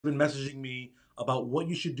been messaging me about what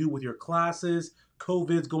you should do with your classes.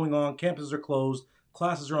 COVID's going on, campuses are closed,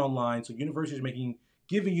 classes are online, so universities are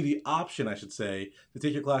giving you the option, I should say, to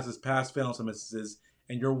take your classes pass, fail in some instances,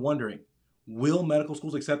 and you're wondering, will medical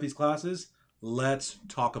schools accept these classes? Let's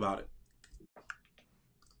talk about it.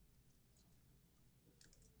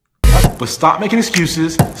 But stop making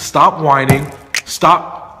excuses, stop whining,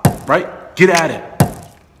 stop, right? Get at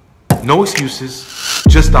it. No excuses,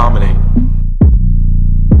 just dominate.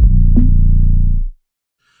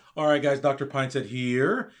 All right, guys, Dr. Pinesett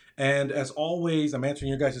here. And as always, I'm answering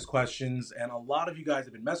your guys' questions. And a lot of you guys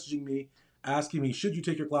have been messaging me, asking me, should you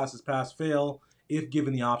take your classes pass, fail, if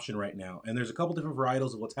given the option right now? And there's a couple different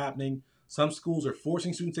varietals of what's happening. Some schools are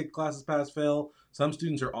forcing students to take classes pass, fail. Some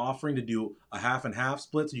students are offering to do a half and half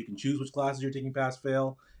split so you can choose which classes you're taking pass,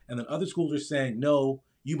 fail. And then other schools are saying, no,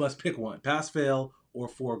 you must pick one, pass, fail, or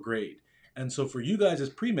for grade. And so for you guys as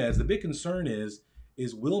pre-meds, the big concern is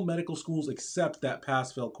will medical schools accept that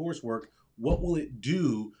pass-fail coursework? What will it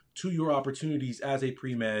do to your opportunities as a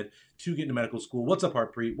pre-med to get into medical school? What's up,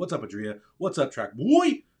 Harpreet? What's up, Adria? What's up, Track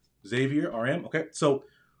Boy? Xavier, RM. Okay, so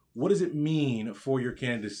what does it mean for your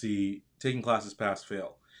candidacy taking classes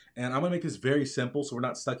pass-fail? And I'm going to make this very simple so we're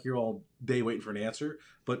not stuck here all day waiting for an answer.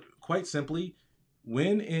 But quite simply,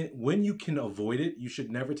 when you can avoid it, you should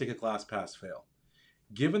never take a class pass-fail.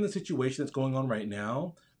 Given the situation that's going on right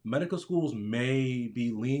now, medical schools may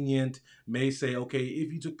be lenient, may say, okay,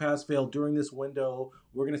 if you took pass fail during this window,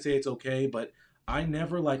 we're going to say it's okay, but I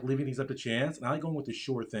never like leaving things up to chance, and I like going with the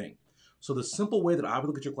sure thing. So the simple way that I would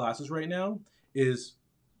look at your classes right now is,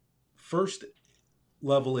 first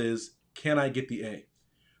level is, can I get the A?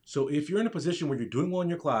 So if you're in a position where you're doing well in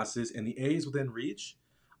your classes and the A is within reach,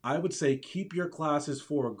 I would say keep your classes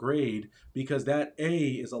for a grade because that A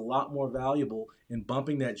is a lot more valuable in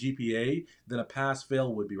bumping that GPA than a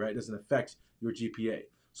pass-fail would be, right? It doesn't affect your GPA.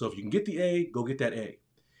 So if you can get the A, go get that A.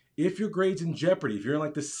 If your grade's in jeopardy, if you're in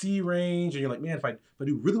like the C range and you're like, man, if I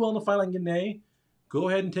do really well in the final, I can get an A, go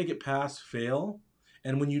ahead and take it pass-fail.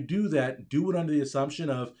 And when you do that, do it under the assumption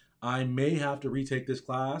of I may have to retake this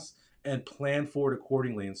class and plan for it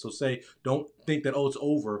accordingly. And so don't think that, oh, it's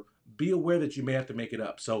over. Be aware that you may have to make it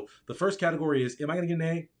up. So the first category is, am I going to get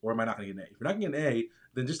an A or am I not going to get an A? If you're not going to get an A,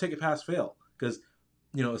 then just take it pass fail because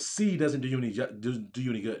a C doesn't do you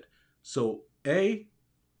any good. So A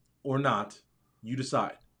or not, you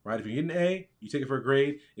decide, right? If you get an A, you take it for a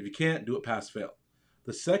grade. If you can't, do it pass fail.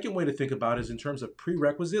 The second way to think about it is in terms of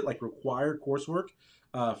prerequisite, like required coursework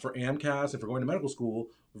for MCAT and for going to medical school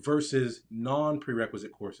versus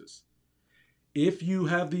non-prerequisite courses. If you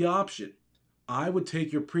have the option, I would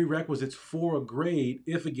take your prerequisites for a grade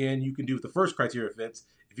if, again, you can do the first criteria fits,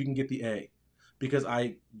 if you can get the A. Because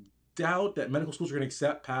I doubt that medical schools are going to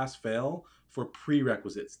accept pass, fail for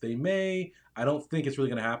prerequisites. They may. I don't think it's really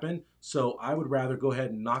going to happen. So I would rather go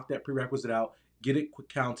ahead and knock that prerequisite out, get it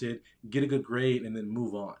counted, get a good grade, and then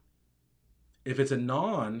move on. If it's a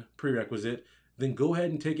non-prerequisite, then go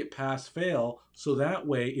ahead and take it pass, fail. So that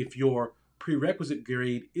way, if your prerequisite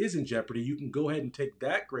grade is in jeopardy, you can go ahead and take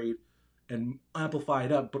that grade and amplify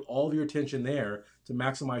it up, put all of your attention there to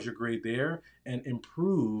maximize your grade there and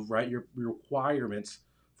improve, right, your requirements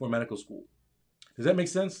for medical school. Does that make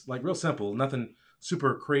sense? Like real simple, nothing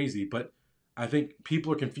super crazy, but I think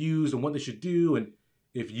people are confused on what they should do. And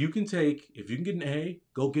if you can get an A,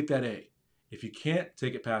 go get that A. If you can't,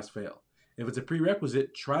 take it pass fail. If it's a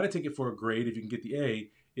prerequisite, try to take it for a grade if you can get the A.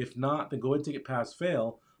 If not, then go ahead and take it pass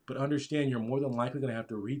fail, but understand you're more than likely going to have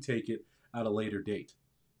to retake it at a later date.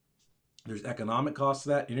 There's economic costs to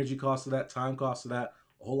that, energy costs to that, time costs to that,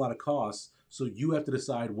 a whole lot of costs. So you have to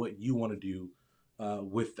decide what you want to do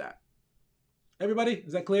with that. Everybody,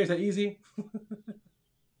 is that clear? Is that easy?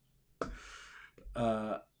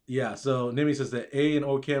 Yeah, so Nimi says that A and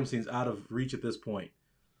OChem seems out of reach at this point.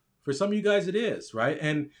 For some of you guys, it is, right?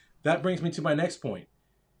 And that brings me to my next point.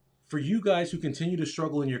 For you guys who continue to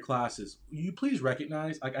struggle in your classes, you please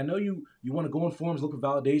recognize, like I know you want to go in forums, look for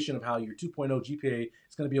validation of how your 2.0 GPA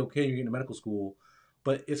is going to be okay when you're getting to medical school,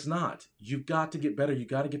 but it's not. You've got to get better. You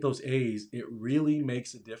got to get those A's. It really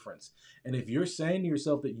makes a difference. And if you're saying to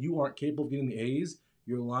yourself that you aren't capable of getting the A's,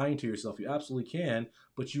 you're lying to yourself. You absolutely can,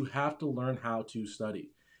 but you have to learn how to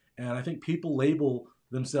study. And I think people label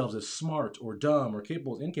themselves as smart or dumb or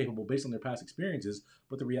capable or incapable based on their past experiences.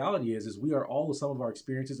 But the reality is we are all the sum of our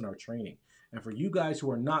experiences and our training. And for you guys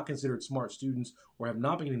who are not considered smart students or have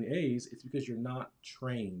not been getting the A's, it's because you're not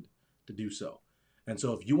trained to do so. And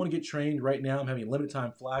so if you want to get trained right now, I'm having a limited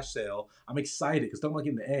time flash sale. I'm excited because talking about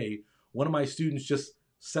getting the A, one of my students just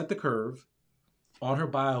set the curve on her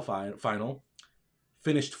bio final,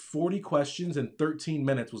 finished 40 questions in 13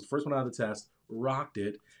 minutes, was the first one out of the test, rocked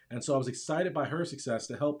it. And so I was excited by her success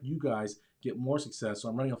to help you guys get more success. So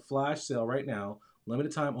I'm running a flash sale right now,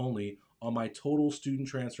 limited time only, on my total student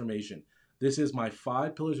transformation. This is my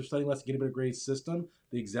 5 pillars of studying less to get a better grades system,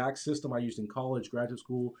 the exact system I used in college, graduate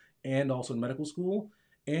school, and also in medical school.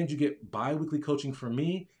 And you get bi-weekly coaching from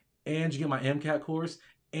me, and you get my MCAT course,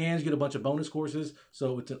 and you get a bunch of bonus courses.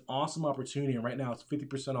 So it's an awesome opportunity, and right now it's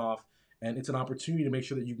 50% off, and it's an opportunity to make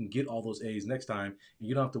sure that you can get all those A's next time, and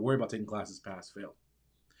you don't have to worry about taking classes pass, fail.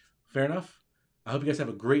 Fair enough? I hope you guys have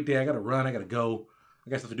a great day. I gotta run, I gotta go. I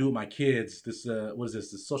got stuff to do with my kids. This, what is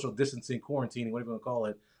this? This social distancing, quarantining, whatever you want to call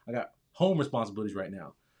it. I got home responsibilities right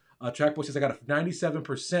now. Trackboy says I got a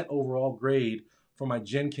 97% overall grade for my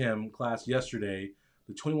Gen Chem class yesterday.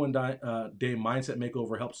 The 21-day mindset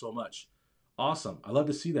makeover helped so much. Awesome. I love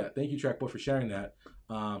to see that. Thank you, Trackboy, for sharing that.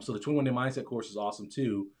 So the 21-day mindset course is awesome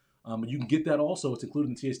too. You can get that also. It's included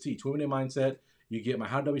in the TST. 21-day mindset. You get my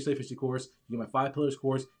How to Double Your Efficiency course. You get my 5 Pillars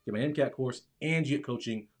course. You get my MCAT course, and you get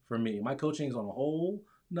coaching from me. My coaching is on a whole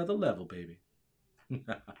nother level, baby.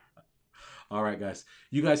 All right, guys.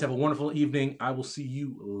 You guys have a wonderful evening. I will see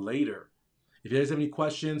you later. If you guys have any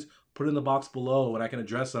questions, put it in the box below and I can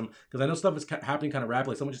address them, because I know stuff is happening kind of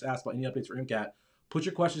rapidly. Someone just asked about any updates for MCAT. Put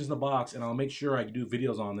your questions in the box and I'll make sure I do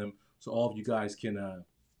videos on them so all of you guys can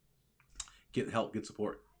get help, get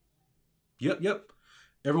support. Yep.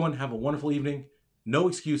 Everyone have a wonderful evening. No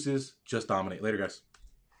excuses, just dominate. Later, guys.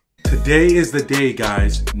 Today is the day,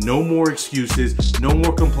 guys. No more excuses, no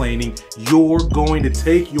more complaining. You're going to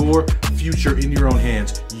take your future in your own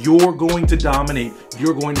hands. You're going to dominate.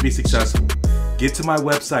 You're going to be successful. Get to my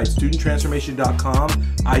website,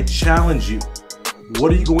 studenttransformation.com. I challenge you.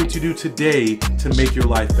 What are you going to do today to make your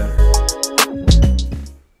life better?